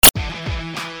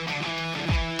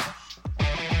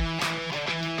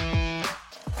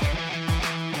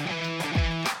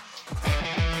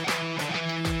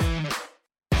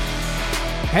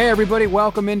Hey everybody,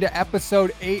 welcome into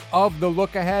episode 8 of The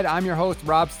Look Ahead. I'm your host,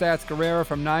 Rob Stats Guerrera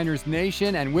from Niners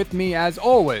Nation, and with me, as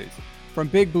always, from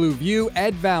Big Blue View,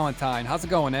 Ed Valentine. How's it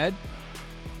going, Ed?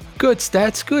 Good,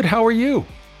 Stats. Good. How are you?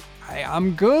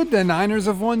 I'm good. The Niners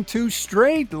have won 2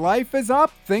 straight. Life is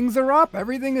up. Things are up.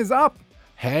 Everything is up.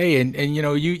 Hey, and you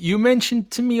know, you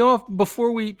mentioned to me off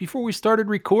before we started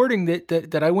recording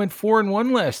that I went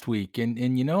 4-1 last week,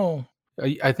 and you know,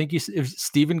 I think if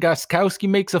Steven Gostkowski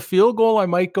makes a field goal, I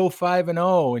might go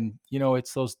 5-0, and you know,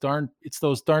 it's those darn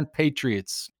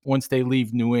Patriots once they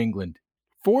leave New England.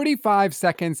 45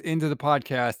 seconds into the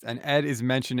podcast, and Ed is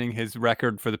mentioning his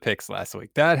record for the picks last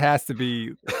week. That has to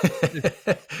be,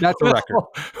 that's a record.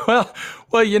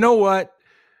 Well, you know what?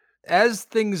 As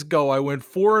things go, I went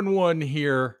 4-1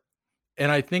 here,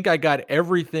 and I think I got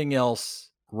everything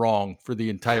else wrong for the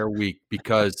entire week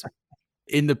because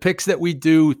in the picks that we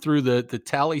do through the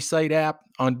Tally Site app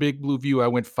on Big Blue View, I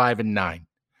went 5-9.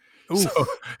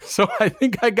 So I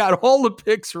think I got all the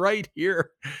picks right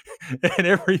here, and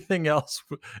everything else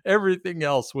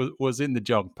was in the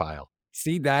junk pile.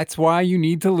 See, that's why you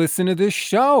need to listen to this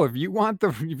show. If you want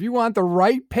the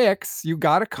right picks, you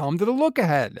got to come to the Look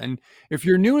Ahead. And if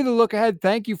you're new to the Look Ahead,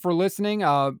 thank you for listening.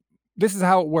 This is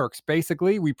how it works.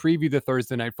 Basically, we preview the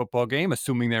Thursday night football game,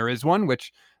 assuming there is one,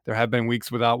 which there have been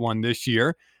weeks without one this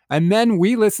year. And then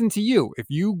we listen to you. If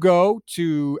you go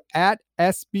to at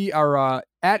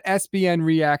SBN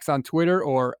Reacts on Twitter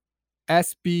or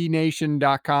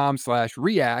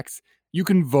sbnation.com/reacts, you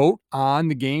can vote on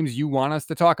the games you want us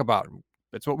to talk about.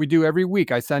 That's what we do every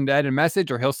week. I send Ed a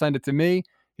message or he'll send it to me.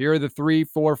 Here are the 3,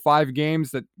 4, 5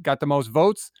 games that got the most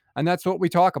votes, and that's what we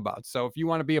talk about. So if you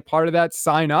want to be a part of that,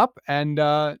 sign up, and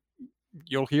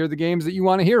you'll hear the games that you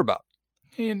want to hear about.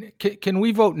 And can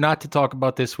we vote not to talk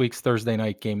about this week's Thursday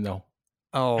night game, though?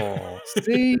 Oh,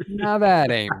 see, now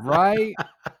that ain't right.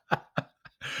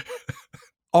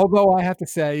 Although I have to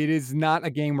say, it is not a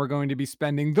game we're going to be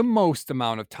spending the most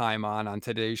amount of time on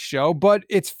today's show, but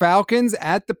it's Falcons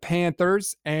at the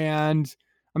Panthers. And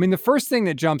I mean, the first thing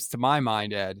that jumps to my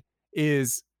mind, Ed,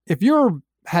 is if you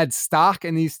had stock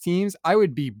in these teams, I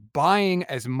would be buying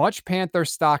as much Panther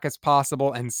stock as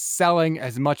possible and selling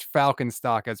as much Falcon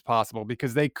stock as possible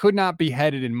because they could not be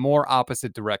headed in more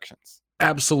opposite directions.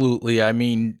 Absolutely. I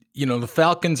mean, you know, the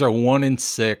Falcons are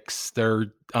 1-6. They're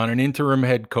on an interim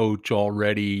head coach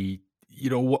already.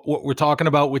 You know, what we're talking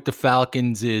about with the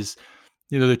Falcons is,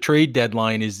 you know, the trade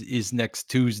deadline is next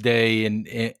Tuesday, and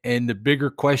the bigger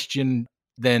question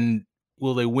than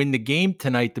will they win the game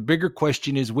tonight? The bigger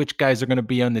question is which guys are going to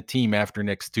be on the team after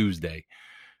next Tuesday.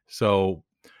 So,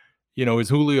 you know, is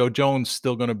Julio Jones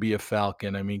still going to be a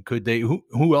Falcon? I mean, could they?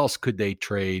 Who else could they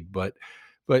trade? But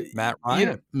Matt Ryan. you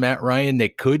know, Matt Ryan, they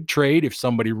could trade if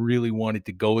somebody really wanted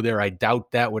to go there. I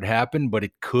doubt that would happen, but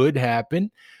it could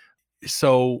happen.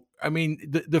 So, I mean,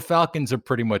 the Falcons are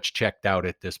pretty much checked out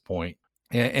at this point.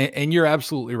 And you're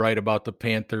absolutely right about the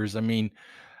Panthers. I mean,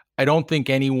 I don't think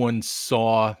anyone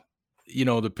saw, you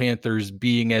know, the Panthers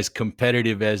being as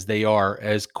competitive as they are,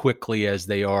 as quickly as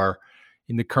they are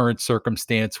in the current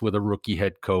circumstance with a rookie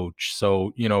head coach.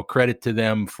 So, you know, credit to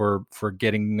them for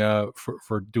getting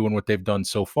for doing what they've done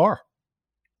so far.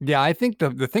 Yeah, I think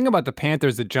the thing about the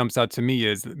Panthers that jumps out to me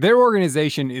is their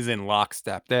organization is in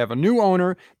lockstep. They have a new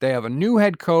owner, they have a new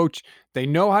head coach, they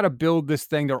know how to build this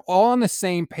thing. They're all on the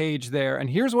same page there.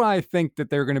 And here's why I think that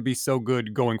they're going to be so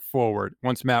good going forward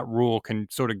once Matt Rule can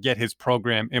sort of get his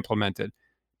program implemented.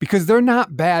 Because they're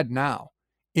not bad now.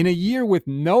 In a year with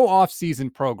no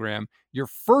offseason program, your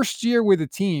first year with a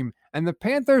team, and the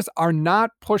Panthers are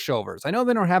not pushovers. I know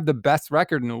they don't have the best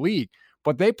record in the league,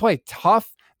 but they play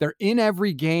tough. They're in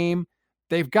every game.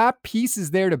 They've got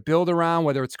pieces there to build around,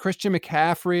 whether it's Christian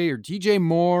McCaffrey or DJ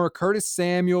Moore, or Curtis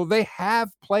Samuel. They have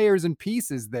players and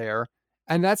pieces there.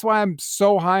 And that's why I'm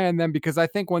so high on them, because I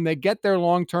think when they get their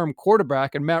long-term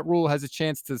quarterback and Matt Rule has a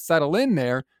chance to settle in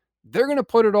there, they're going to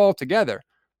put it all together.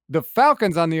 The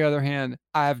Falcons, on the other hand,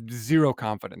 I have zero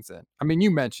confidence in. I mean, you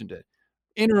mentioned it.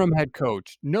 Interim head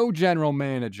coach, no general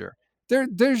manager.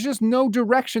 There's just no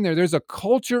direction there. There's a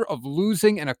culture of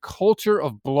losing and a culture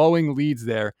of blowing leads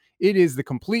there. It is the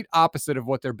complete opposite of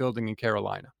what they're building in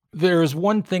Carolina. There is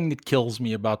one thing that kills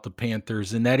me about the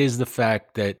Panthers, and that is the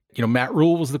fact that, you know, Matt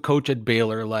Rule was the coach at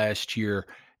Baylor last year,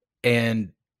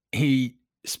 and he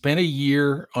spent a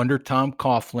year under Tom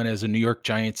Coughlin as a New York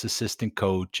Giants assistant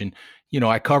coach. And, you know,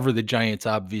 I cover the Giants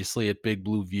obviously at Big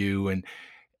Blue View, and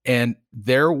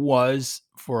there was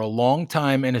for a long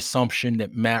time an assumption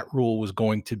that Matt Rule was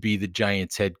going to be the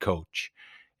Giants head coach.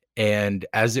 And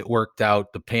as it worked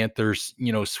out, the Panthers,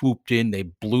 you know, swooped in, they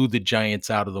blew the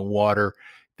Giants out of the water.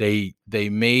 They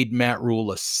made Matt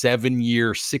Rule a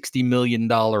 7-year, $60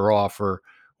 million offer,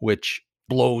 which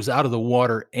blows out of the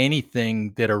water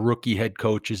anything that a rookie head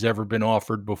coach has ever been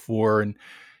offered before. And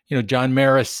John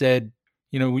Mara said,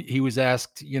 he was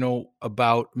asked,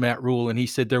 about Matt Rule, and he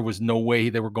said there was no way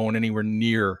they were going anywhere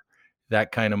near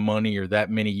that kind of money or that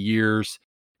many years.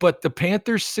 But the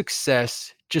Panthers'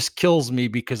 success just kills me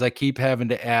because I keep having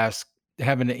to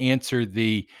answer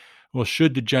the, well,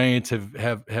 should the Giants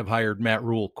have hired Matt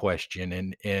Rule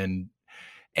question, and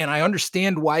I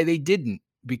understand why they didn't,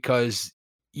 because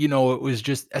it was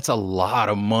just, that's a lot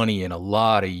of money and a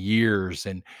lot of years,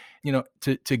 and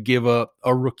to give a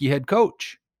rookie head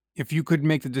coach. If you could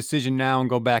make the decision now and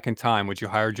go back in time, would you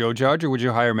hire Joe Judge or would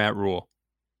you hire Matt Rule?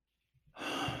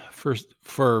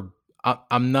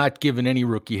 I'm not giving any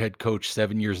rookie head coach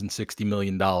 7 years and $60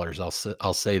 million.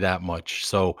 I'll say that much.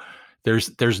 So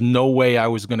there's no way I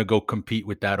was going to go compete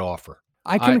with that offer.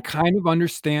 I I can kind of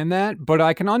understand that, but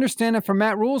I can understand it from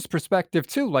Matt Rule's perspective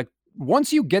too. Like,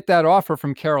 once you get that offer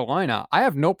from Carolina, I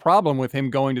have no problem with him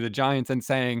going to the Giants and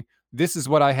saying, "This is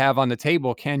what I have on the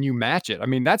table. Can you match it?" I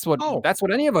mean, oh, that's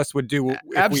what any of us would do if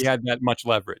we abs- had that much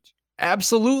leverage.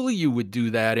 Absolutely, you would do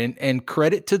that, and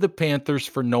credit to the Panthers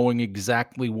for knowing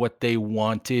exactly what they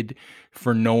wanted,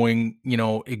 for knowing,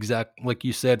 like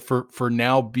you said, for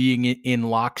now being in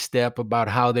lockstep about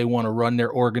how they want to run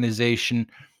their organization.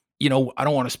 I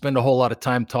don't want to spend a whole lot of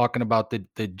time talking about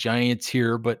the Giants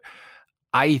here, but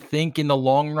I think in the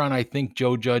long run, I think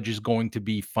Joe Judge is going to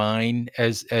be fine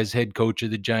as head coach of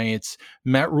the Giants.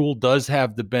 Matt Rule does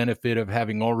have the benefit of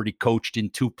having already coached in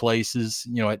two places,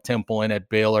 at Temple and at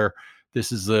Baylor.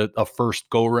 This is a first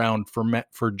go round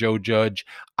for Joe Judge.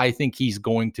 I think he's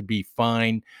going to be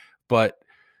fine, but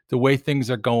the way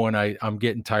things are going, I'm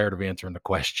getting tired of answering the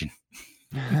question.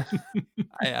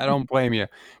 I don't blame you.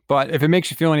 But if it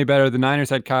makes you feel any better, the Niners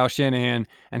had Kyle Shanahan,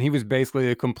 and he was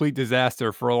basically a complete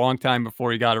disaster for a long time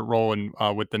before he got it rolling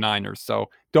with the Niners. So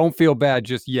don't feel bad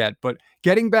just yet. But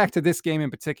getting back to this game in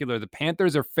particular, the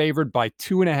Panthers are favored by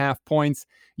 2.5 points.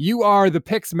 You are the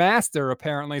picks master,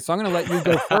 apparently. So I'm going to let you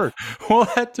go first. Well,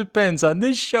 that depends on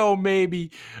this show.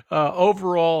 Maybe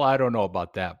overall, I don't know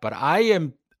about that, but I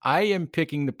am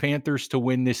picking the Panthers to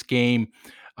win this game.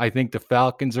 I think the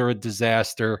Falcons are a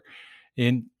disaster.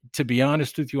 And to be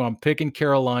honest with you, I'm picking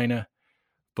Carolina,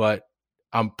 but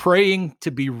I'm praying to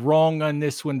be wrong on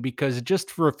this one, because just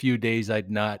for a few days,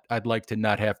 I'd like to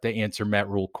not have to answer Matt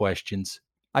Rule questions.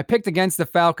 I picked against the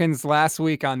Falcons last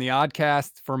week on the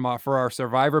Oddcast for our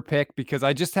Survivor pick because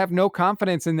I just have no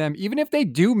confidence in them. Even if they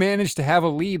do manage to have a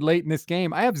lead late in this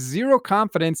game, I have zero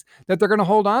confidence that they're going to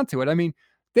hold on to it. I mean,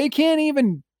 they can't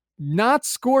even not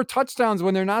score touchdowns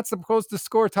when they're not supposed to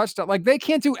score touchdowns. Like, they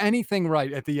can't do anything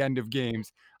right at the end of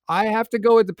games. I have to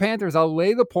go with the Panthers. I'll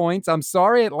lay the points. I'm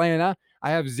sorry, Atlanta. I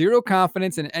have zero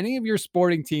confidence in any of your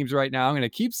sporting teams right now. I'm going to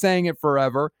keep saying it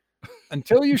forever.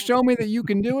 Until you show me that you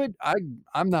can do it,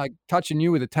 I'm not touching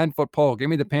you with a 10-foot pole. Give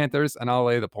me the Panthers, and I'll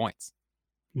lay the points.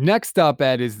 Next up,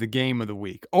 Ed, is the game of the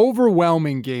week.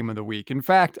 Overwhelming game of the week. In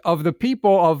fact, of the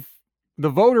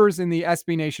voters in the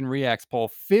SB Nation Reacts poll,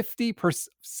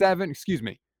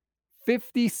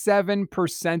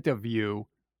 57% of you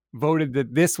voted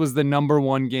that this was the number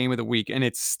one game of the week, and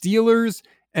it's Steelers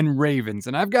and Ravens.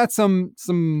 And I've got some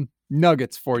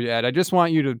nuggets for you, Ed. I just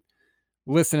want you to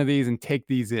listen to these and take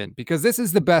these in, because this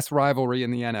is the best rivalry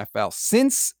in the NFL.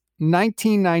 Since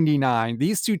 1999,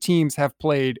 these two teams have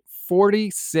played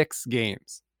 46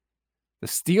 games. The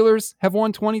Steelers have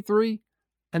won 23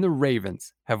 and the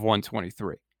Ravens have won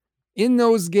 23. In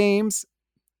those games,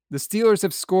 the Steelers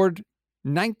have scored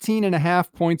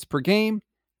 19.5 points per game.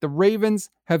 The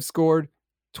Ravens have scored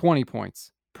 20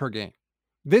 points per game.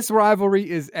 This rivalry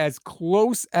is as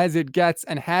close as it gets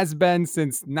and has been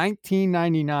since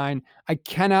 1999. I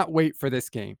cannot wait for this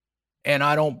game. And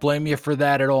I don't blame you for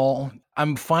that at all.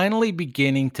 I'm finally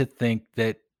beginning to think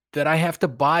that I have to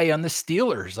buy on the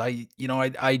Steelers.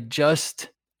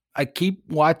 I keep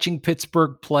watching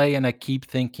Pittsburgh play, and I keep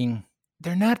thinking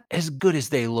they're not as good as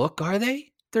they look, are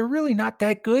they? They're really not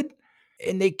that good.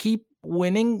 And they keep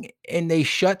winning, and they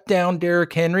shut down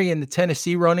Derrick Henry in the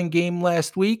Tennessee running game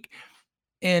last week.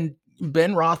 And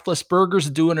Ben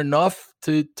Roethlisberger's doing enough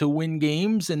to win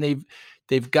games, and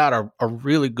they've got a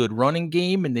really good running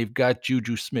game, and they've got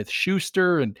Juju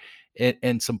Smith-Schuster and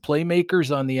some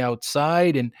playmakers on the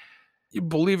outside. And you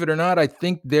believe it or not, I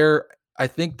think they're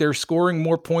scoring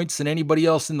more points than anybody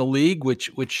else in the league,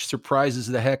 which surprises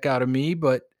the heck out of me.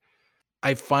 But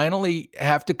I finally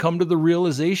have to come to the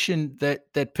realization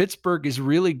that Pittsburgh is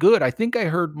really good. I think I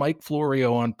heard Mike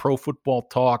Florio on Pro Football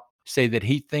Talk say that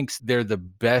he thinks they're the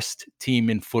best team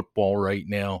in football right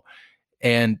now.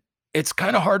 And it's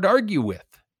kind of hard to argue with.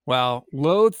 Well,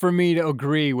 loath for me to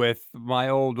agree with my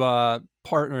old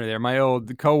partner there, my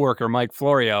old coworker, Mike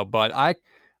Florio. But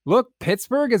look,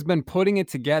 Pittsburgh has been putting it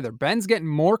together. Ben's getting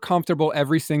more comfortable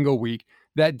every single week.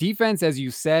 That defense, as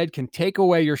you said, can take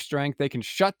away your strength. They can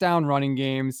shut down running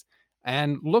games.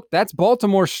 And look, that's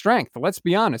Baltimore's strength. Let's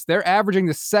be honest. They're averaging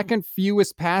the second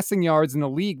fewest passing yards in the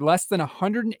league, less than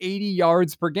 180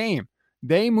 yards per game.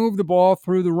 They move the ball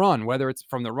through the run, whether it's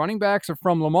from the running backs or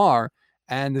from Lamar.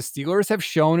 And the Steelers have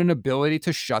shown an ability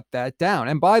to shut that down.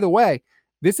 And by the way,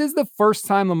 this is the first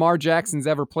time Lamar Jackson's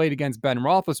ever played against Ben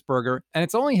Roethlisberger, and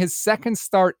it's only his second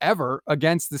start ever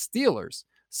against the Steelers.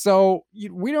 So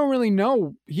we don't really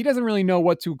know. He doesn't really know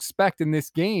what to expect in this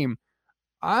game.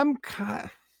 I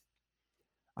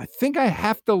think I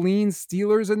have to lean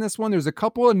Steelers in this one. There's a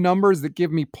couple of numbers that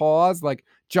give me pause. Like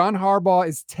John Harbaugh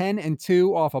is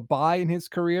 10-2 off a bye in his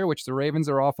career, which the Ravens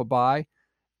are off a bye.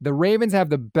 The Ravens have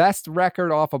the best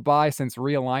record off a bye since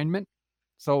realignment.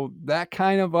 So that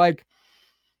kind of like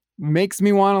makes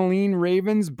me want to lean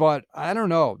Ravens, but I don't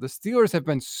know. The Steelers have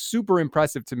been super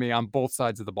impressive to me on both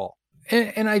sides of the ball.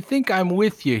 And I think I'm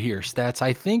with you here, Stats.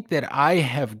 I think that I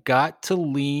have got to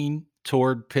lean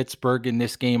toward Pittsburgh in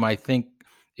this game. I think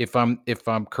if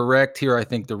I'm correct here, I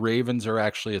think the Ravens are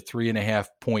actually a 3.5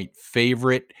 point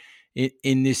favorite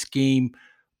in this game.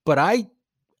 But I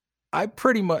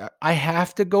pretty much I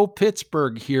have to go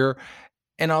Pittsburgh here.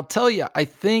 And I'll tell you, I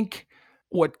think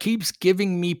what keeps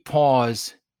giving me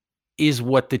pause is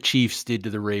what the Chiefs did to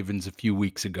the Ravens a few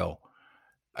weeks ago.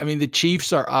 I mean, the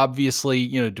Chiefs are obviously,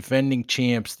 defending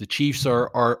champs. The Chiefs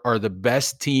are the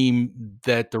best team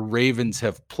that the Ravens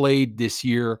have played this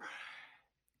year.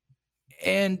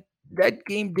 And that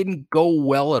game didn't go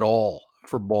well at all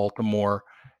for Baltimore.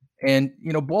 And,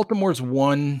 Baltimore's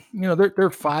won, they're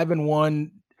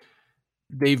 5-1.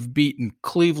 They've beaten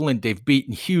Cleveland, they've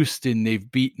beaten Houston, they've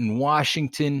beaten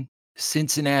Washington,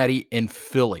 Cincinnati, and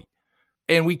Philly.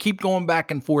 And we keep going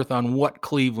back and forth on what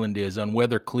Cleveland is, on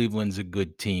whether Cleveland's a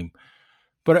good team.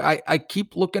 But I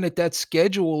keep looking at that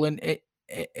schedule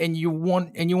and you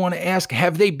want to ask,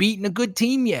 have they beaten a good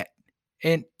team yet?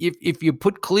 And if you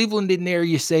put Cleveland in there,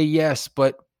 you say yes,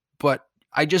 but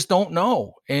I just don't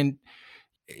know. And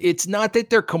it's not that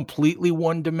they're completely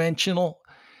one-dimensional,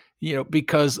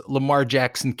 because Lamar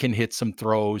Jackson can hit some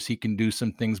throws, he can do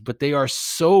some things, but they are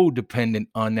so dependent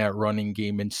on that running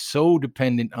game and so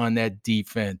dependent on that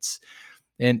defense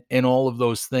and all of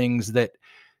those things that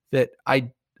I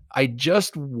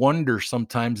just wonder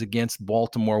sometimes against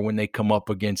Baltimore when they come up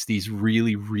against these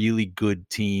really, really good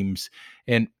teams.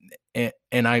 And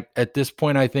I at this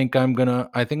point I think I'm gonna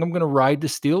ride the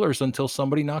Steelers until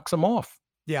somebody knocks them off.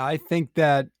 Yeah, I think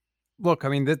that. Look, I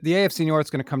mean, the AFC North is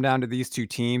going to come down to these two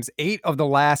teams. 8 of the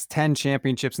last 10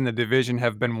 championships in the division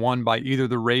have been won by either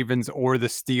the Ravens or the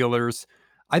Steelers.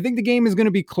 I think the game is going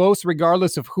to be close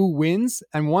regardless of who wins.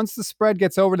 And once the spread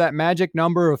gets over that magic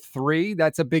number of 3,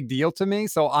 that's a big deal to me.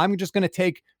 So I'm just going to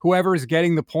take whoever is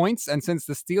getting the points. And since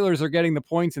the Steelers are getting the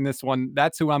points in this one,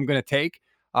 that's who I'm going to take.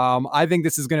 I think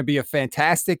this is going to be a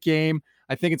fantastic game.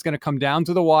 I think it's going to come down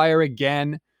to the wire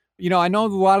again. I know a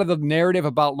lot of the narrative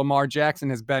about Lamar Jackson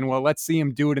has been, well, let's see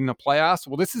him do it in the playoffs.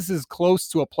 Well, this is as close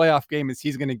to a playoff game as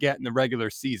he's going to get in the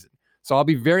regular season. So I'll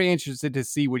be very interested to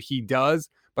see what he does.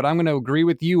 But I'm going to agree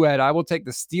with you, Ed. I will take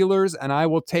the Steelers and I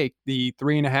will take the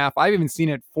 3.5. I've even seen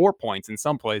it 4 points in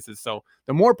some places. So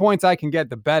the more points I can get,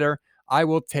 the better. I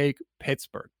will take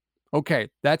Pittsburgh. Okay,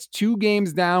 that's 2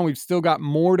 games down. We've still got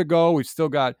more to go. We've still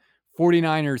got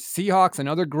 49ers, Seahawks,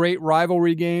 another great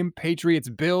rivalry game, Patriots,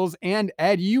 Bills, and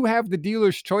Ed, you have the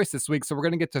dealer's choice this week, so we're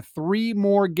going to get to 3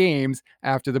 more games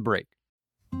after the break.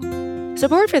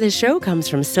 Support for this show comes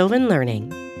from Sylvan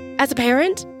Learning. As a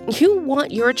parent, you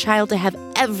want your child to have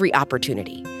every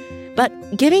opportunity, but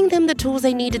giving them the tools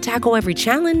they need to tackle every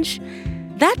challenge,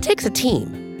 that takes a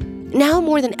team. Now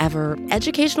more than ever,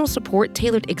 educational support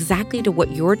tailored exactly to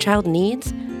what your child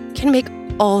needs can make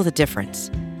all the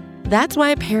difference. That's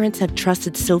why parents have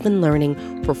trusted Sylvan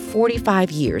Learning for 45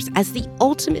 years as the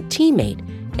ultimate teammate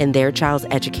in their child's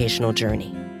educational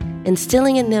journey,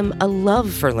 instilling in them a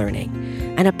love for learning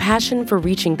and a passion for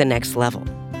reaching the next level.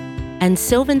 And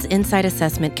Sylvan's Insight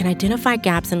Assessment can identify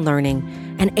gaps in learning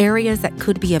and areas that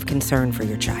could be of concern for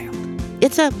your child.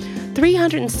 It's a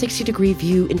 360-degree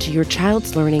view into your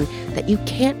child's learning that you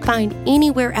can't find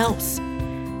anywhere else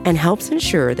and helps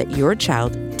ensure that your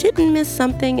child didn't miss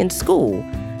something in school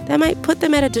that might put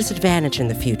them at a disadvantage in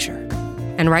the future.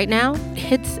 And right now,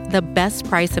 it's the best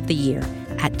price of the year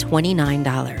at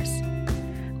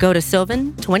 $29. Go to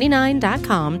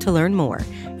sylvan29.com to learn more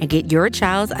and get your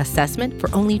child's assessment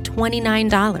for only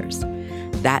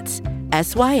 $29. That's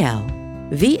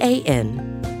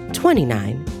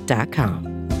SYLVAN29.com.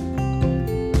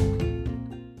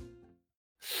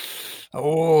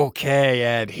 Okay,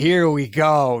 Ed, here we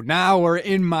go. Now we're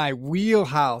in my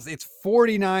wheelhouse. It's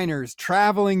 49ers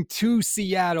traveling to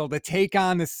Seattle to take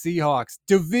on the Seahawks.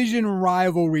 Division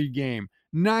rivalry game.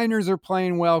 Niners are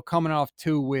playing well, coming off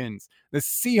 2 wins. The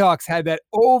Seahawks had that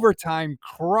overtime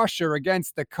crusher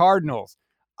against the Cardinals.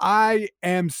 I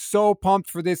am so pumped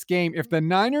for this game. If the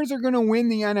Niners are going to win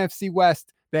the NFC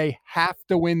West, they have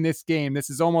to win this game. This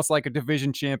is almost like a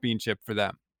division championship for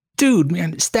them. Dude,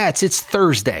 man, Stats, it's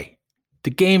Thursday. The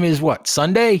game is what,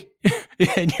 Sunday?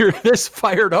 And you're this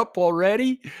fired up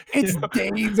already? It's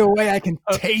days away. I can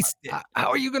taste it. How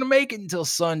are you going to make it until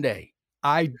Sunday?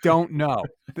 I don't know.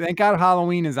 Thank God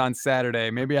Halloween is on Saturday.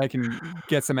 Maybe I can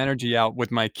get some energy out with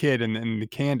my kid and the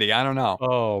candy. I don't know.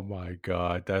 Oh my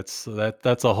God, that's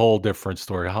a whole different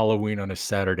story. Halloween on a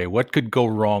Saturday. What could go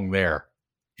wrong there?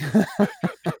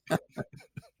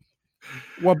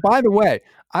 Well, by the way,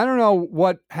 I don't know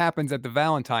what happens at the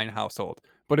Valentine household,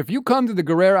 but if you come to the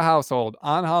Guerrera household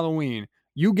on Halloween,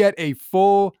 you get a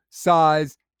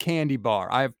full-size candy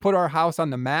bar. I have put our house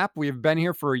on the map. We have been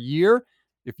here for a year.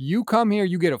 If you come here,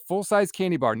 you get a full-size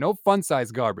candy bar. No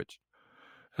fun-size garbage.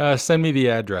 Send me the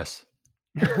address.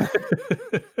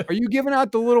 Are you giving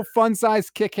out the little fun-size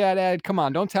Kit Kat ad? Come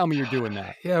on, don't tell me you're doing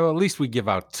that. Yeah, well, at least we give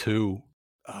out 2.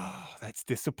 Oh, that's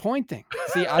disappointing.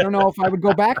 See, I don't know if I would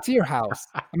go back to your house.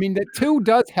 I mean, that 2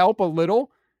 does help a little.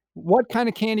 What kind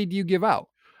of candy do you give out?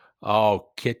 Oh,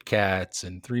 Kit Kats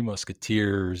and Three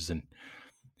Musketeers and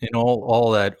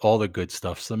all the good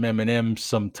stuff. Some M&Ms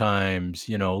sometimes,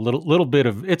 little bit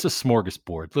of, it's a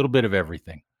smorgasbord, little bit of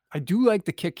everything. I do like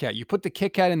the Kit Kat. You put the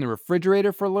Kit Kat in the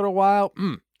refrigerator for a little while.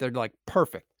 They're like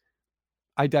perfect.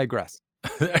 I digress.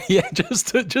 Yeah,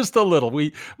 just a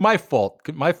little. My fault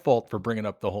for bringing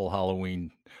up the whole Halloween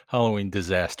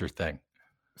disaster thing.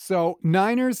 So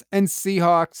Niners and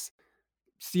Seahawks.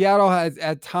 Seattle has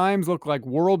at times looked like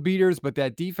world beaters, but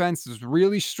that defense has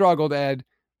really struggled, Ed.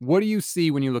 What do you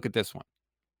see when you look at this one?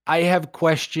 I have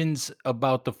questions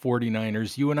about the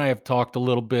 49ers. You and I have talked a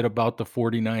little bit about the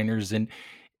 49ers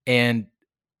and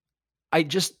I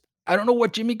don't know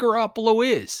what Jimmy Garoppolo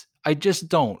is. I just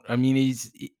don't. I mean,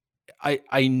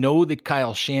 I know that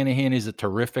Kyle Shanahan is a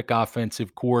terrific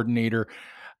offensive coordinator.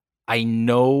 I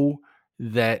know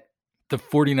that the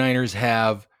 49ers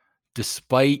have,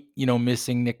 despite,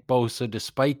 missing Nick Bosa,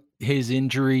 despite his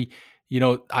injury,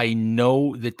 I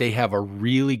know that they have a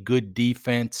really good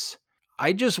defense.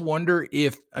 I just wonder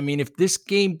if this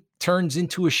game turns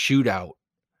into a shootout,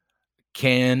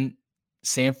 can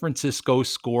San Francisco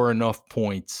score enough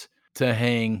points to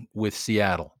hang with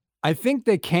Seattle? I think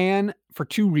they can for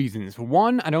 2 reasons.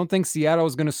 One, I don't think Seattle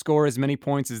is going to score as many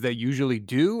points as they usually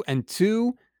do. And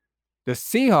 2, the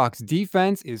Seahawks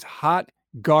defense is hot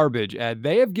garbage. And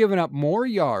they have given up more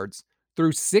yards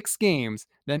through 6 games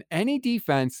than any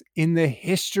defense in the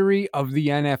history of the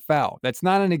NFL. That's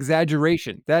not an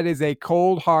exaggeration. That is a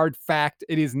cold, hard fact.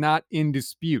 It is not in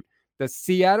dispute. The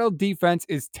Seattle defense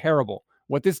is terrible.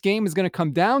 What this game is going to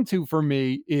come down to for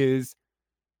me is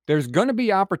there's going to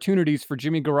be opportunities for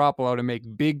Jimmy Garoppolo to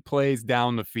make big plays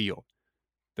down the field.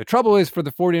 The trouble is for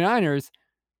the 49ers,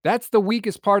 that's the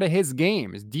weakest part of his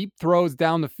game is deep throws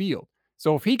down the field.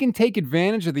 So if he can take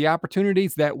advantage of the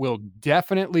opportunities that will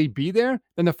definitely be there,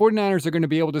 then the 49ers are going to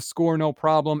be able to score no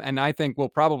problem, and I think will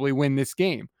probably win this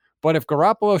game. But if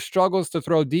Garoppolo struggles to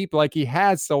throw deep like he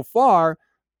has so far,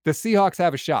 the Seahawks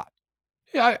have a shot.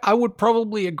 Yeah, I would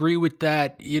probably agree with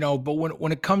that, but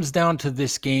when it comes down to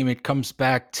this game, it comes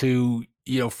back to,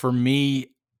 for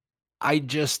me, I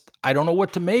don't know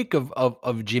what to make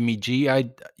of Jimmy G.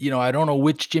 I don't know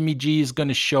which Jimmy G is going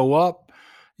to show up.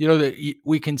 That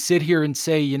we can sit here and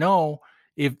say,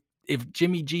 if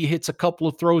Jimmy G hits a couple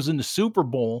of throws in the Super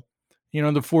Bowl, the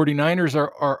 49ers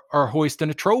are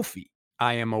hoisting a trophy.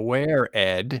 I am aware,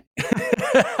 Ed.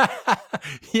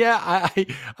 Yeah,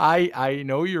 I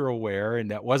know you're aware, and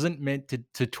that wasn't meant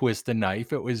to twist a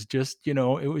knife. It was just,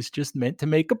 meant to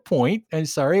make a point. And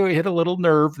sorry, we hit a little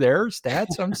nerve there,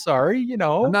 Stats. I'm sorry,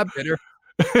 I'm not bitter.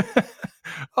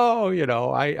 Oh,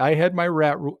 I had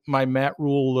my Matt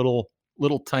Rule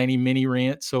little tiny mini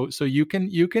rant. So you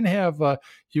can have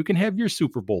your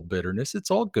Super Bowl bitterness.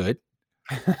 It's all good.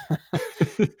 I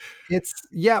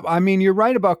mean, you're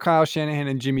right about Kyle Shanahan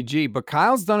and Jimmy G, but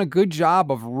Kyle's done a good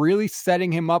job of really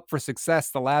setting him up for success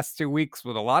the last 2 weeks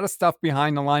with a lot of stuff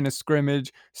behind the line of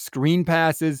scrimmage, screen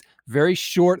passes, very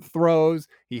short throws.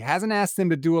 He hasn't asked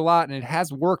him to do a lot, and it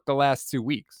has worked the last 2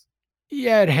 weeks.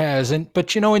 Yeah, it hasn't.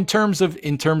 But in terms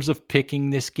of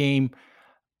picking this game,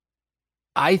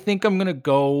 I think I'm going to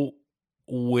go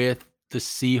with the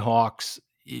Seahawks,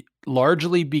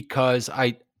 largely because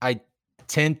I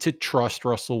tend to trust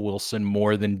Russell Wilson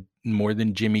more than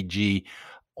Jimmy G.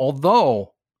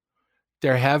 Although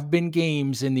there have been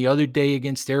games, and the other day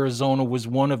against Arizona was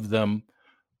one of them,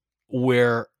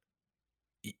 where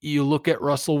you look at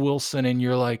Russell Wilson and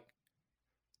you're like,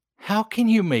 how can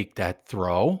you make that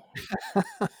throw?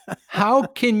 How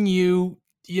can you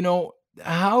know,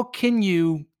 how can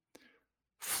you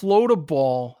float a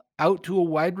ball out to a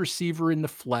wide receiver in the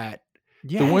flat?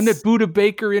 The one that Yes. Buda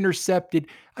Baker intercepted.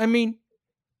 I mean,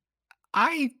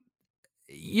 I,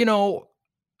 you know,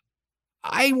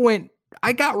 I went,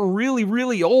 I got really,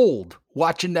 really old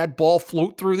watching that ball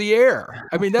float through the air.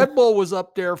 I mean, that ball was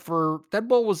up there for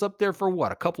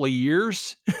what, a couple of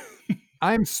years?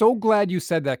 I'm so glad you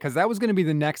said that because that was gonna be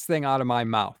the next thing out of my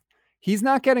mouth. He's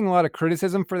not getting a lot of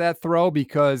criticism for that throw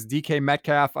because DK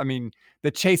Metcalf, I mean,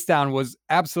 the chase down was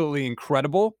absolutely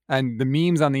incredible, and the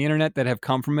memes on the internet that have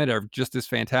come from it are just as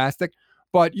fantastic.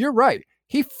 But you're right.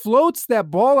 He floats that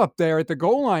ball up there at the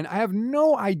goal line. I have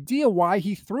no idea why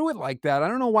he threw it like that. I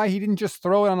don't know why he didn't just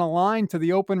throw it on a line to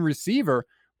the open receiver,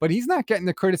 but he's not getting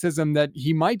the criticism that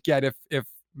he might get if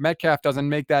Metcalf doesn't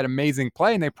make that amazing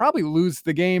play, and they probably lose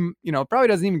the game. Probably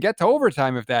doesn't even get to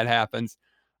overtime if that happens.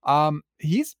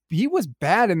 He was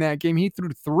bad in that game. He threw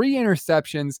 3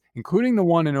 interceptions, including the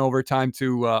one in overtime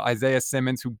to Isaiah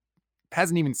Simmons, who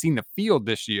hasn't even seen the field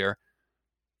this year.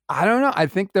 I don't know. I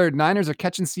think their Niners are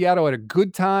catching Seattle at a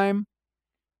good time.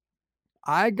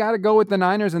 I got to go with the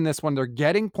Niners in this one. They're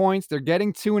getting points. They're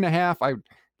getting 2.5. I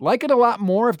like it a lot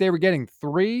more if they were getting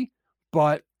 3,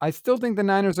 but I still think the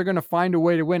Niners are going to find a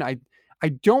way to win. I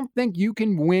don't think you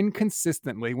can win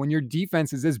consistently when your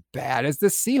defense is as bad as the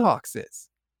Seahawks is.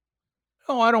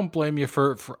 Oh, I don't blame you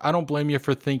for I don't blame you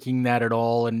for thinking that at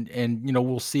all, and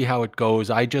we'll see how it goes.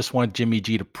 I just want Jimmy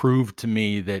G to prove to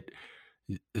me that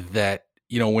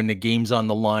when the game's on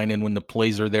the line and when the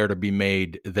plays are there to be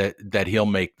made, that he'll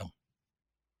make them.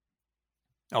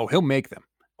 Oh, he'll make them,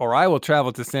 or I will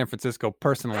travel to San Francisco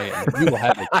personally, and we will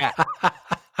have a cat.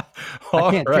 I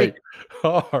All can't take right. it.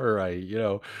 All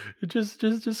right.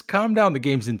 Just calm down. The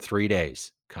game's in 3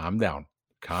 days. Calm down.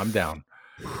 Calm down.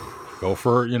 Go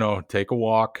for, take a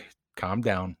walk. Calm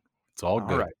down. It's all All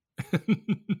good. right.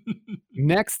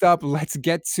 Next up, let's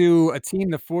get to a team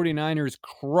the 49ers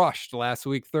crushed last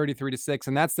week 33-6,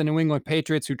 and that's the New England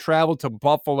Patriots, who traveled to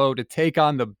Buffalo to take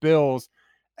on the Bills.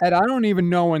 And I don't even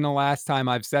know when the last time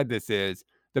I've said this is.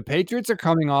 The Patriots are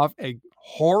coming off a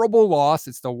horrible loss.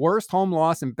 It's the worst home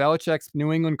loss in Belichick's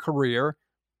New England career.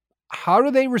 How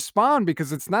do they respond?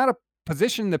 Because it's not a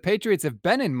position the Patriots have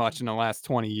been in much in the last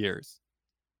 20 years.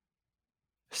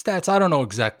 Stats, I don't know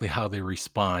exactly how they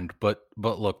respond, but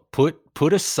look,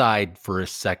 put aside for a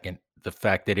second the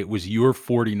fact that it was your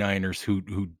 49ers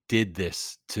who did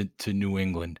this to New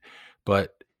England.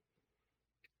 But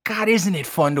God, isn't it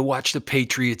fun to watch the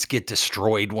Patriots get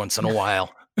destroyed once in a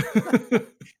while?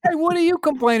 Hey, what are you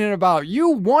complaining about? You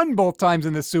won both times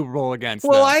in the Super Bowl against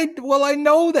Well, them. I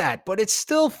know that, but it's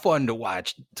still fun to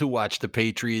watch the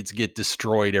Patriots get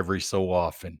destroyed every so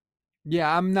often.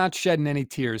 Yeah, I'm not shedding any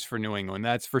tears for New England,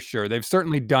 that's for sure. They've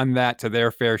certainly done that to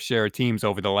their fair share of teams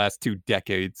over the last 2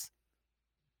 decades.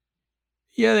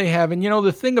 Yeah, they have. And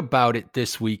the thing about it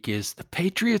this week is the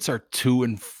Patriots are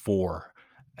 2-4.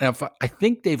 And if I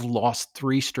think they've lost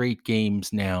 3 straight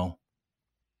games now,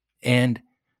 and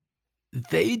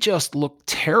they just look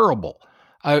terrible.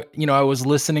 I was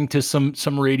listening to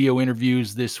some radio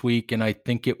interviews this week, and I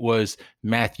think it was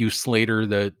Matthew Slater,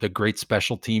 the great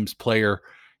special teams player,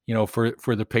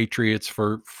 for the Patriots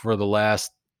for the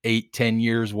last 8-10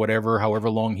 years, however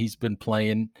long he's been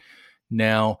playing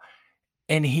now.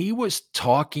 And he was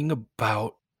talking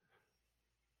about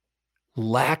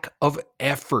lack of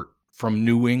effort from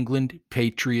New England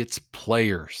Patriots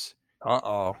players.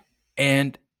 Uh-oh.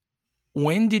 And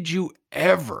when did you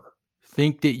ever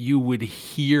think that you would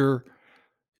hear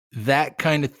that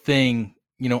kind of thing,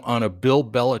 on a Bill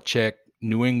Belichick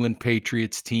New England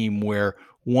Patriots team, where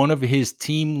one of his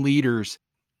team leaders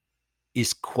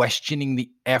is questioning the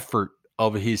effort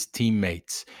of his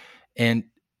teammates? And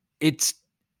it's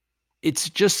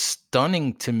just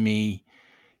stunning to me,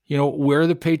 where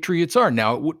the Patriots are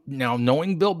now. Now,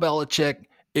 knowing Bill Belichick,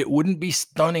 it wouldn't be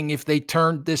stunning if they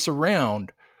turned this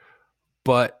around,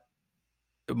 but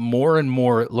more and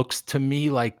more, it looks to me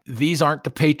like these aren't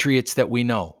the Patriots that we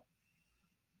know.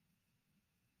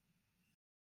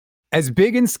 As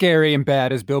big and scary and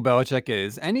bad as Bill Belichick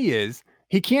is, and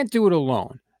he can't do it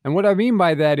alone. And what I mean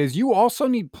by that is you also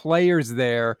need players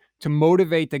there to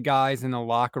motivate the guys in the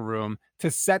locker room to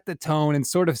set the tone and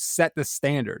sort of set the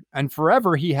standard. And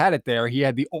forever he had it there. He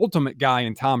had the ultimate guy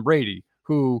in Tom Brady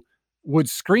who would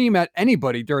scream at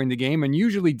anybody during the game and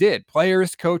usually did.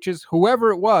 Players, coaches,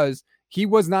 whoever it was, he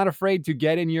was not afraid to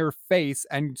get in your face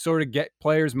and sort of get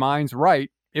players' minds right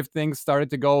if things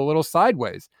started to go a little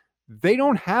sideways. They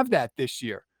don't have that this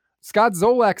year. Scott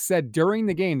Zolak said during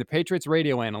the game, the Patriots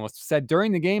radio analyst said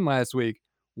during the game last week,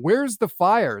 where's the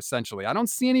fire, essentially? I don't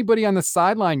see anybody on the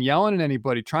sideline yelling at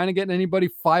anybody, trying to get anybody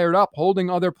fired up, holding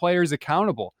other players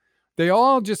accountable. They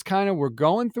all just kind of were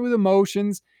going through the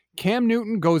motions. Cam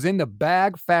Newton goes in the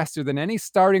bag faster than any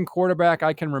starting quarterback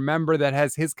I can remember that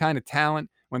has his kind of talent.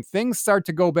 When things start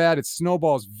to go bad, it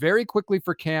snowballs very quickly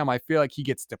for Cam. I feel like he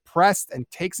gets depressed and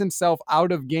takes himself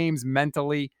out of games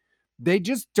mentally. They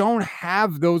just don't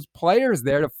have those players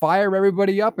there to fire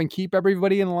everybody up and keep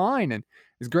everybody in line. And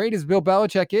as great as Bill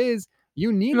Belichick is,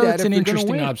 you need that That's if an you're going to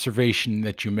interesting win. observation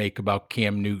that you make about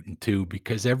Cam Newton too,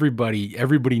 because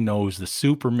everybody knows the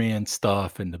Superman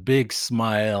stuff and the big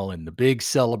smile and the big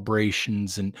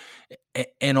celebrations and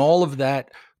all of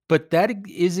that. But that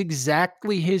is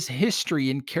exactly his history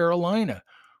in Carolina.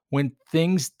 When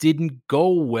things didn't go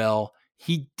well,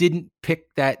 he didn't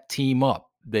pick that team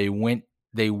up. They went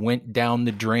down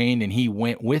the drain and he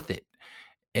went with it.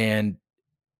 And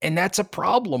that's a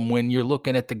problem when you're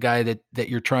looking at the guy that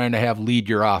you're trying to have lead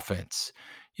your offense.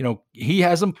 He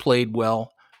hasn't played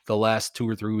well the last 2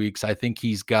 or 3 weeks. I think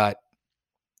he's got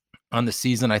on the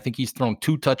season, I think he's thrown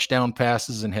 2 touchdown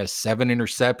passes and has 7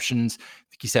 interceptions. I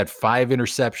think he's had 5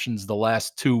 interceptions the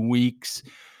last 2 weeks.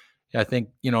 I think,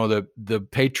 the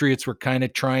Patriots were kind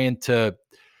of trying to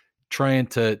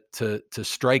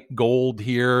strike gold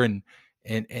here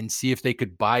and see if they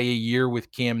could buy a year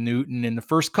with Cam Newton. In the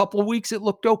first couple of weeks, it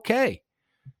looked okay,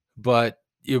 but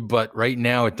right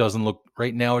now it doesn't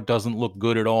look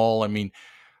good at all. I mean,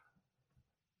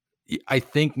 I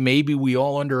think maybe we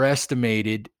all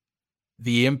underestimated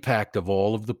the impact of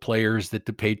all of the players that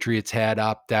the Patriots had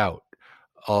opt out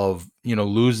of,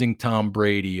 losing Tom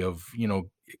Brady,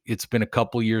 it's been a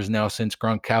couple years now since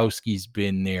Gronkowski's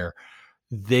been there.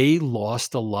 They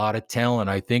lost a lot of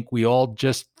talent. I think we all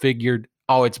just figured,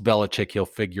 oh, it's Belichick. He'll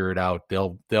figure it out.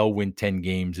 They'll win 10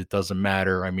 games. It doesn't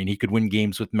matter. I mean, he could win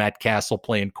games with Matt Castle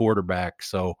playing quarterback.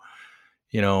 So,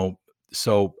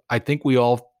 I think we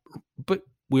all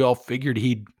figured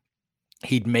he'd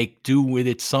make do with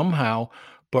it somehow.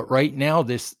 But right now,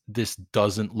 this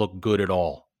doesn't look good at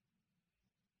all.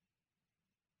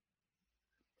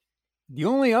 The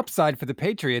only upside for the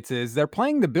Patriots is they're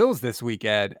playing the Bills this week,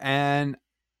 Ed. And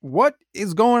what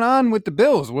is going on with the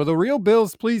Bills? Will the real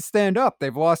Bills please stand up?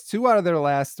 They've lost 2 out of their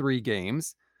last 3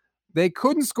 games. They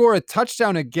couldn't score a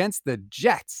touchdown against the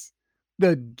Jets.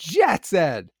 The Jets,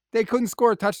 Ed. They couldn't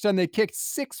score a touchdown. They kicked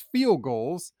 6 field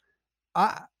goals.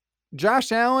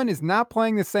 Josh Allen is not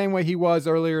playing the same way he was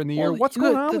earlier in the year. What's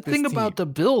going on with this team? The thing about the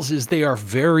Bills is they are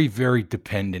very, very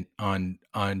dependent on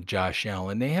Josh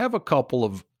Allen. They have an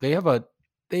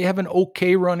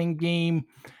okay running game.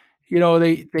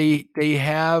 They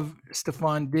have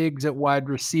Stephon Diggs at wide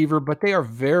receiver, but they are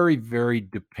very, very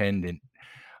dependent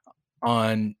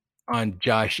on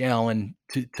Josh Allen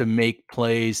to make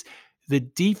plays. The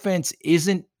defense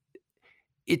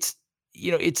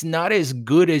it's not as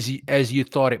good as you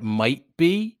thought it might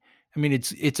be. I mean,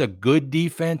 it's a good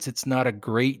defense. It's not a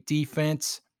great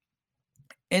defense.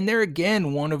 And they're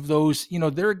again one of those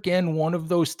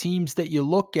teams that you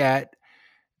look at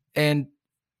and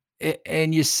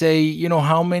you say,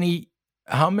 how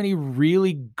many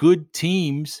really good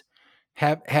teams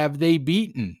have they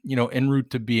beaten, en route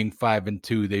to being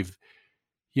 5-2.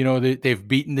 They've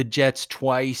beaten the Jets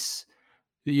twice.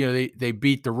 They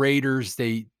beat the Raiders.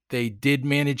 They did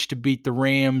manage to beat the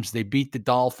Rams. They beat the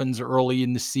Dolphins early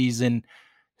in the season.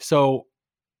 So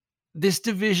this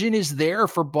division is there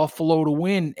for Buffalo to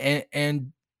win.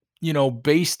 And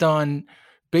based on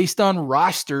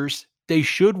rosters, they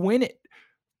should win it.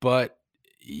 But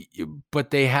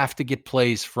they have to get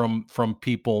plays from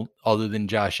people other than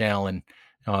Josh Allen,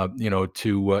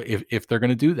 if they're going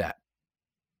to do that.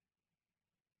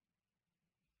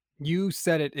 You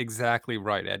said it exactly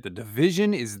right, Ed. The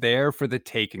division is there for the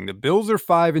taking. The Bills are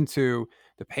 5-2.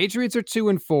 The Patriots are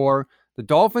 2-4. The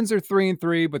Dolphins are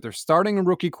 3-3, but they're starting a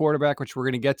rookie quarterback, which we're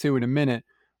going to get to in a minute.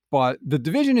 But the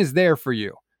division is there for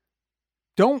you.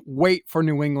 Don't wait for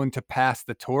New England to pass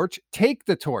the torch. Take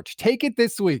the torch. Take it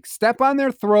this week. Step on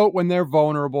their throat when they're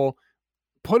vulnerable.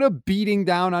 Put a beating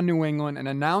down on New England and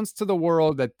announce to the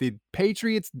world that the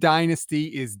Patriots dynasty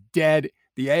is dead.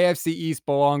 The AFC East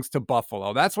belongs to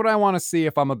Buffalo. That's what I want to see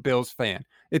if I'm a Bills fan.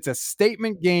 It's a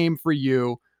statement game for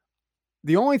you.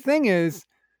 The only thing is,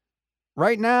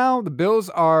 right now, the Bills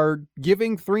are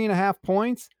giving 3.5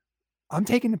 points. I'm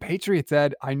taking the Patriots,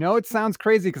 Ed. I know it sounds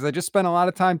crazy because I just spent a lot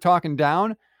of time talking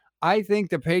down. I think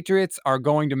the Patriots are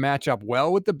going to match up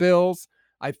well with the Bills.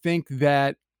 I think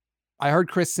that I heard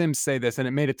Chris Sims say this, and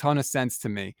it made a ton of sense to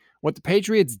me. What the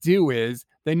Patriots do is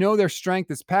they know their strength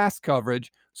is pass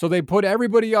coverage, so they put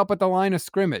everybody up at the line of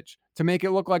scrimmage to make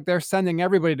it look like they're sending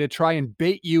everybody to try and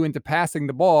bait you into passing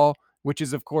the ball, which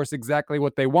is, of course, exactly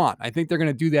what they want. I think they're going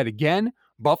to do that again.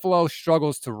 Buffalo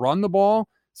struggles to run the ball.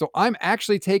 So I'm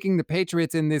actually taking the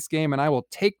Patriots in this game, and I will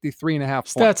take the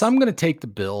 3.5 points. I'm going to take the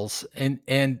Bills, and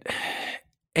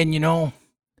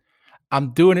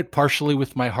I'm doing it partially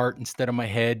with my heart instead of my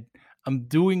head. I'm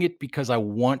doing it because I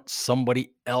want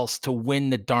somebody else to win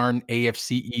the darn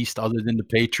AFC East other than the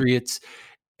Patriots.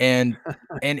 And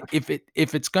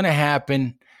if it's gonna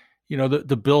happen,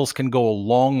 the Bills can go a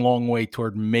long, long way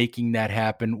toward making that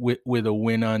happen with a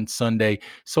win on Sunday.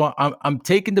 So I'm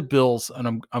taking the Bills,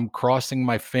 and I'm crossing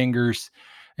my fingers.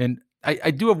 And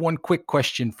I do have one quick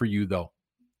question for you though.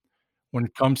 When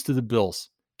it comes to the Bills,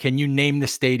 can you name the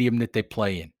stadium that they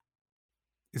play in?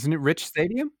 Isn't it Rich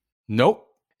Stadium? Nope.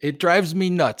 It drives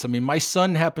me nuts. I mean, my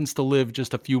son happens to live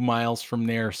just a few miles from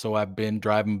there, so I've been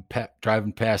driving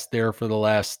past there for the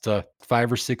last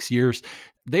 5 or 6 years.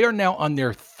 They are now on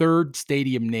their 3rd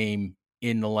stadium name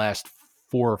in the last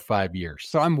 4 or 5 years.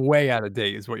 So I'm way out of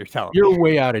date, is what you're telling me. You're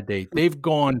way out of date. They've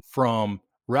gone from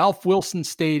Ralph Wilson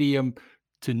Stadium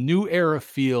to New Era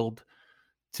Field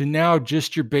to now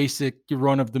just your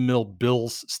run-of-the-mill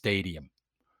Bills Stadium.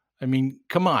 I mean,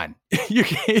 come on.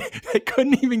 They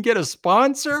couldn't even get a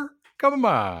sponsor? Come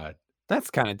on.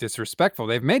 That's kind of disrespectful.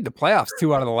 They've made the playoffs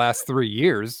 2 out of the last 3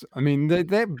 years. I mean,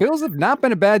 the Bills have not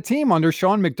been a bad team under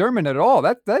Sean McDermott at all.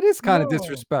 That is kind of No.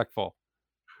 disrespectful.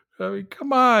 I mean,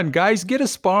 come on, guys, get a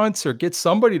sponsor. Get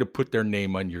somebody to put their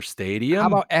name on your How stadium.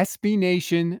 about SB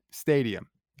Nation Stadium?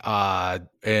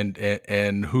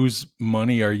 And whose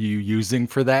money are you using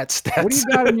for that, What do you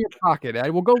Stats? got in your pocket, Ed?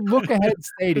 We'll go Look Ahead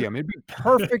Stadium. It'd be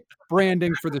perfect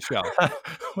branding for the show.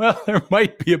 Well, there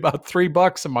might be about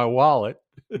 $3 in my wallet.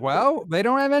 Well, they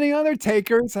don't have any other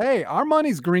takers. Hey, our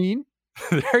money's green.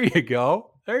 There you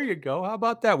go. There you go. How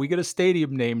about that? We get a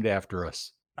stadium named after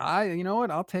us. You know what?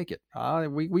 I'll take it.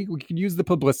 We could use the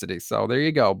publicity. So there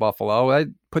you go, Buffalo.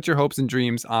 Put your hopes and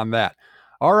dreams on that.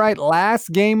 All right,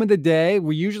 last game of the day.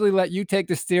 We usually let you take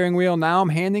the steering wheel. Now I'm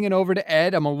handing it over to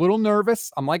Ed. I'm a little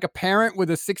nervous. I'm like a parent with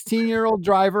a 16-year-old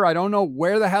driver. I don't know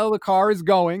where the hell the car is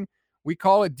going. We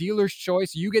call it dealer's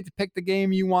choice. You get to pick the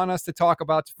game you want us to talk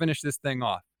about to finish this thing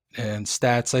off. And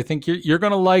Stats, I think you're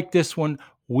going to like this one.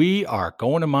 We are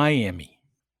going to Miami.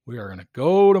 We are going to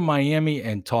go to Miami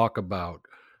and talk about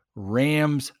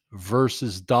Rams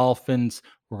versus Dolphins.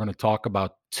 We're going to talk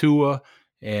about Tua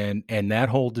and that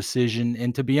whole decision.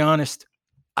 And to be honest,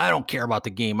 I don't care about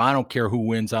the game. I don't care who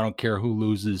wins. I don't care who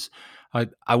loses.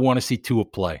 I want to see Tua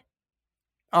play.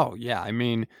 Oh, yeah. I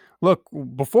mean, look,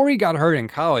 before he got hurt in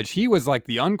college, he was like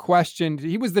the unquestioned,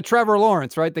 he was the Trevor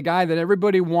Lawrence, right? The guy that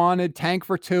everybody wanted, tank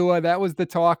for Tua. That was the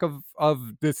talk of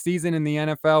the season in the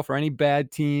NFL for any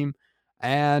bad team.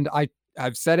 And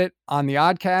I've said it on the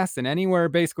Oddcast and anywhere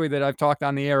basically that I've talked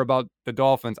on the air about the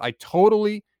Dolphins. I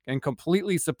totally and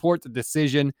completely support the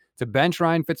decision to bench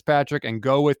Ryan Fitzpatrick and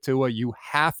go with Tua. You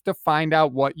have to find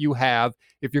out what you have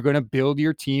if you're going to build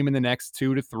your team in the next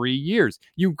 2 to 3 years.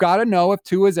 You've got to know if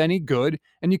Tua is any good,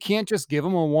 and you can't just give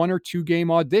him a 1 or 2 game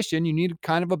audition. You need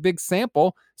kind of a big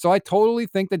sample. So I totally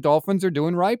think the Dolphins are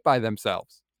doing right by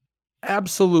themselves.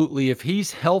 Absolutely. If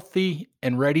he's healthy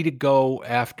and ready to go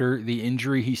after the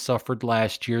injury he suffered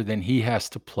last year, then he has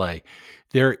to play.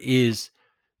 There is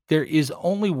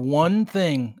only one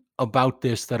thing about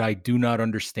this that I do not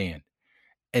understand,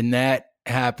 and that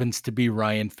happens to be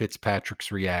Ryan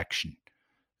Fitzpatrick's reaction.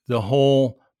 The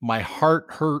whole my heart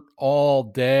hurt all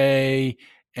day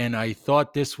and I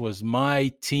thought this was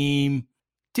my team.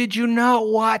 Did you not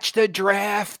watch the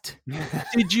draft?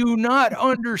 Did you not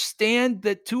understand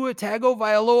that Tua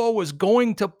Tagovailoa was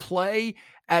going to play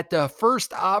at the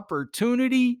first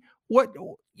opportunity? What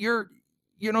you're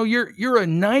a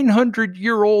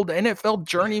 900-year-old NFL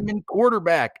journeyman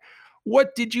quarterback.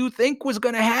 What did you think was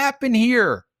going to happen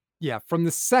here? Yeah, from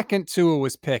the second Tua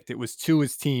was picked, it was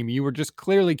Tua's team. You were just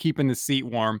clearly keeping the seat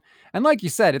warm. And like you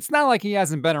said, it's not like he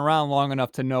hasn't been around long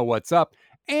enough to know what's up.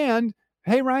 And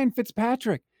hey, Ryan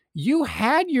Fitzpatrick, you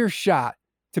had your shot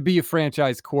to be a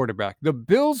franchise quarterback. The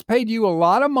Bills paid you a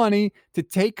lot of money to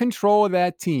take control of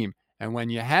that team. And when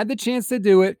you had the chance to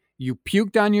do it, You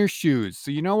puked on your shoes.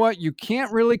 So you know what? You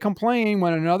can't really complain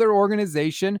when another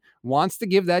organization wants to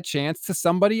give that chance to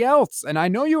somebody else. And I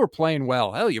know you were playing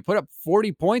well. Hell, you put up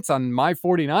 40 points on my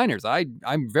 49ers.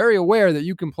 I'm very aware that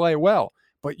you can play well,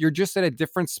 but you're just at a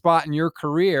different spot in your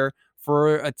career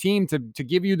for a team to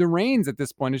give you the reins at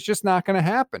this point. It's just not going to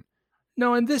happen.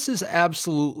 No, and this is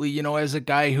absolutely, as a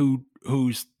guy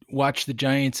who's watched the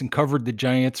Giants and covered the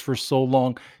Giants for so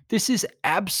long, this is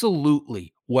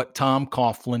absolutely what Tom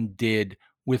Coughlin did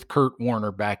with Kurt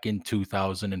Warner back in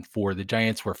 2004. The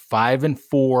Giants were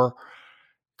 5-4.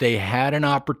 They had an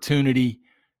opportunity,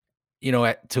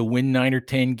 to win 9 or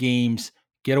 10 games,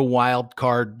 get a wild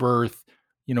card berth.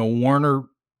 Warner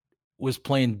was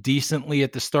playing decently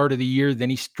at the start of the year. Then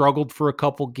he struggled for a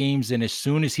couple games. And as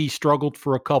soon as he struggled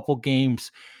for a couple games,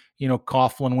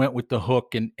 Coughlin went with the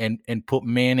hook and put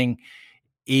Manning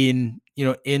in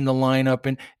the lineup.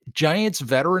 And Giants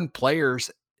veteran players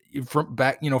from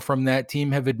that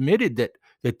team have admitted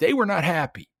that they were not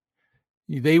happy.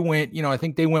 They went, I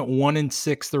think they went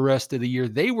 1-6 the rest of the year.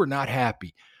 They were not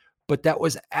happy, but that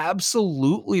was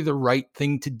absolutely the right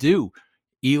thing to do.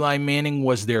 Eli Manning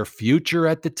was their future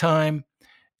at the time,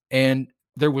 and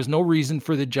there was no reason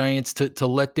for the Giants to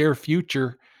let their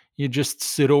future you just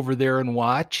sit over there and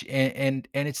watch. And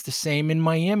it's the same in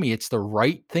Miami. It's the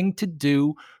right thing to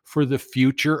do for the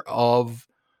future of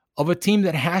a team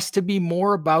that has to be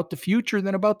more about the future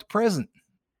than about the present.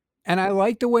 And I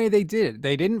like the way they did it.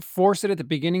 They didn't force it at the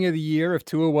beginning of the year if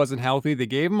Tua wasn't healthy. They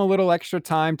gave him a little extra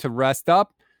time to rest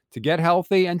up, to get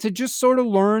healthy, and to just sort of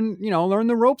learn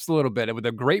the ropes a little bit with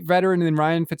a great veteran in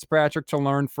Ryan Fitzpatrick to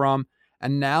learn from.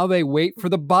 And now they wait for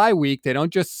the bye week. They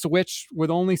don't just switch with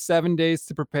only 7 days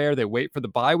to prepare. They wait for the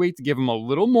bye week to give them a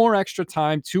little more extra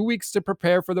time, 2 weeks to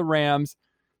prepare for the Rams.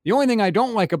 The only thing I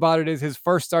don't like about it is his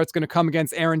first start's going to come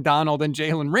against Aaron Donald and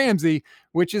Jalen Ramsey,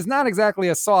 which is not exactly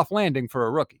a soft landing for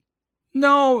a rookie.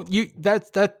 No,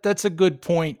 that's a good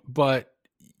point, but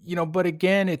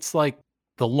again, it's like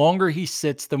the longer he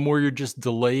sits, the more you're just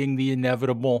delaying the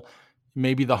inevitable.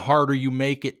 Maybe the harder you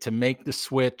make it to make the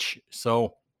switch.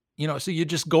 So you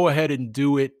just go ahead and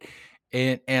do it,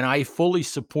 and I fully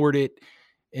support it,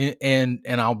 and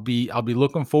I'll be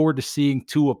looking forward to seeing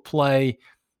Tua play.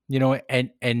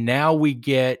 And now we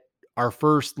get our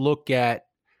first look at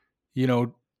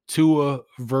Tua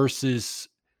versus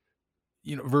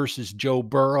Joe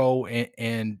Burrow,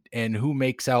 and who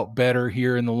makes out better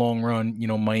here in the long run,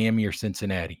 Miami or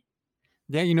Cincinnati.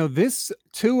 Yeah, this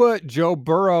Tua, Joe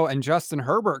Burrow, and Justin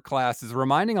Herbert class is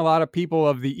reminding a lot of people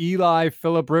of the Eli,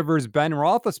 Phillip Rivers, Ben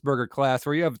Roethlisberger class,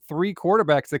 where you have 3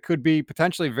 quarterbacks that could be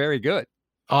potentially very good.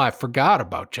 Oh, I forgot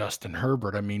about Justin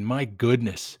Herbert. I mean, my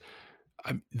goodness,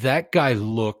 that guy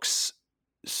looks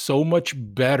so much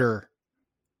better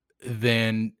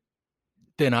than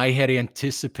I had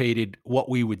anticipated what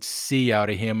we would see out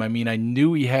of him. I mean, I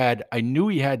knew he had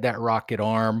that rocket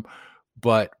arm,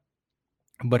 but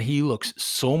he looks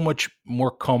so much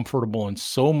more comfortable and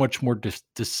so much more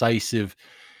decisive,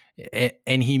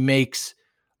 and he makes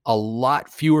a lot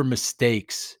fewer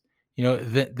mistakes,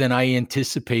 than I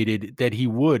anticipated that he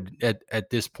would at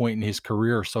this point in his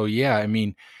career. So yeah, I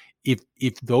mean,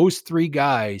 if those three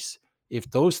guys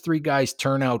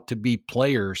turn out to be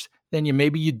players, then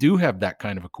maybe you do have that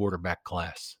kind of a quarterback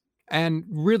class. And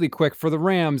really quick for the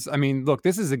Rams, I mean, look,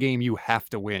 this is a game you have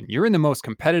to win. You're in the most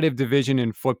competitive division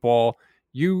in football.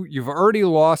 You've already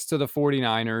lost to the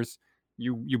 49ers.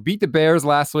 You beat the Bears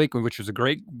last week, which was a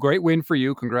great win for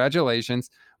you. Congratulations.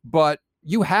 But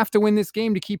you have to win this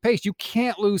game to keep pace. You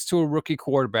can't lose to a rookie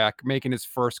quarterback making his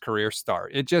first career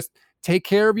start. It just take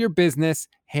care of your business,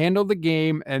 handle the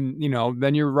game, and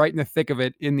then you're right in the thick of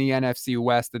it in the NFC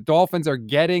West. The Dolphins are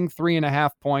getting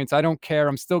 3.5 points. I don't care.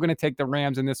 I'm still going to take the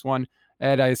Rams in this one,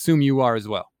 and I assume you are as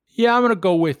well. Yeah, I'm going to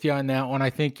go with you on that one. I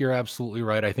think you're absolutely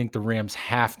right. I think the Rams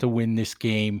have to win this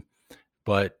game,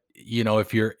 but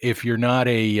if you're not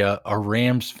a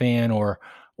Rams fan or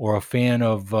a fan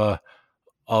of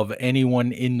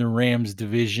anyone in the Rams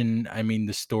division, I mean,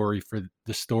 the story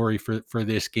for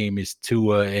this game is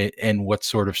Tua and what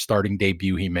sort of starting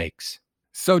debut he makes.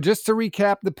 So just to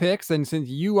recap the picks, and since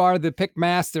you are the pick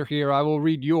master here, I will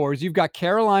read yours. You've got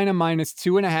Carolina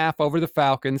 -2.5 over the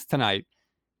Falcons tonight.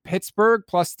 Pittsburgh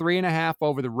 +3.5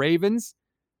 over the Ravens.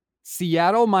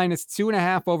 Seattle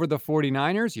 -2.5 over the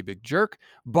 49ers, you big jerk.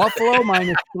 Buffalo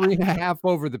 -3.5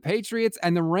 over the Patriots,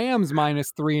 and the Rams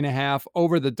 -3.5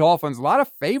 over the Dolphins. A lot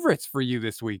of favorites for you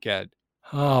this weekend.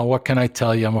 Oh, what can I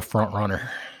tell you? I'm a front runner.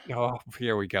 Oh,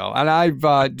 here we go. And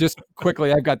I've just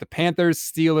quickly, I've got the Panthers,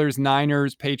 Steelers,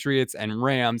 Niners, Patriots, and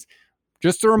Rams.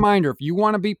 Just a reminder, if you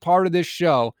want to be part of this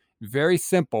show, Very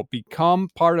simple. Become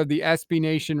part of the SB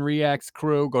Nation Reacts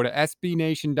crew. Go to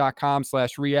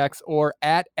sbnation.com/reacts or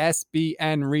at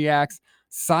SBN Reacts.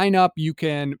 Sign up. You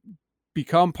can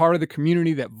become part of the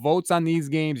community that votes on these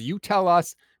games. You tell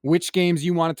us which games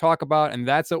you want to talk about, and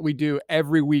that's what we do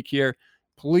every week here.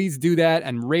 Please do that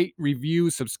and rate,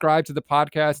 review, subscribe to the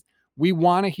podcast. We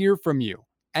want to hear from you.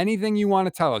 Anything you want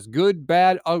to tell us, good,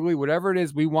 bad, ugly, whatever it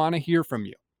is, we want to hear from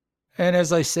you. And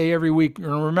as I say every week,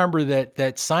 remember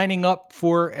that signing up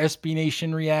for SB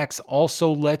Nation Reacts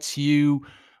also lets you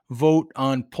vote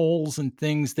on polls and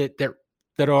things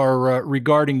that are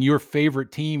regarding your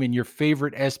favorite team and your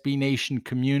favorite SB Nation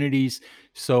communities.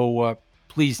 So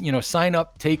please, sign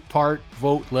up, take part,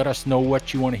 vote. Let us know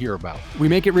what you want to hear about. We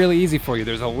make it really easy for you.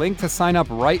 There's a link to sign up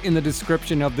right in the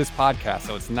description of this podcast,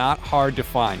 so it's not hard to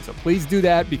find. So please do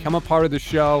that. Become a part of the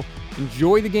show.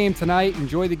 Enjoy the game tonight.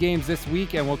 Enjoy the games this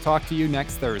week, and we'll talk to you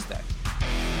next Thursday.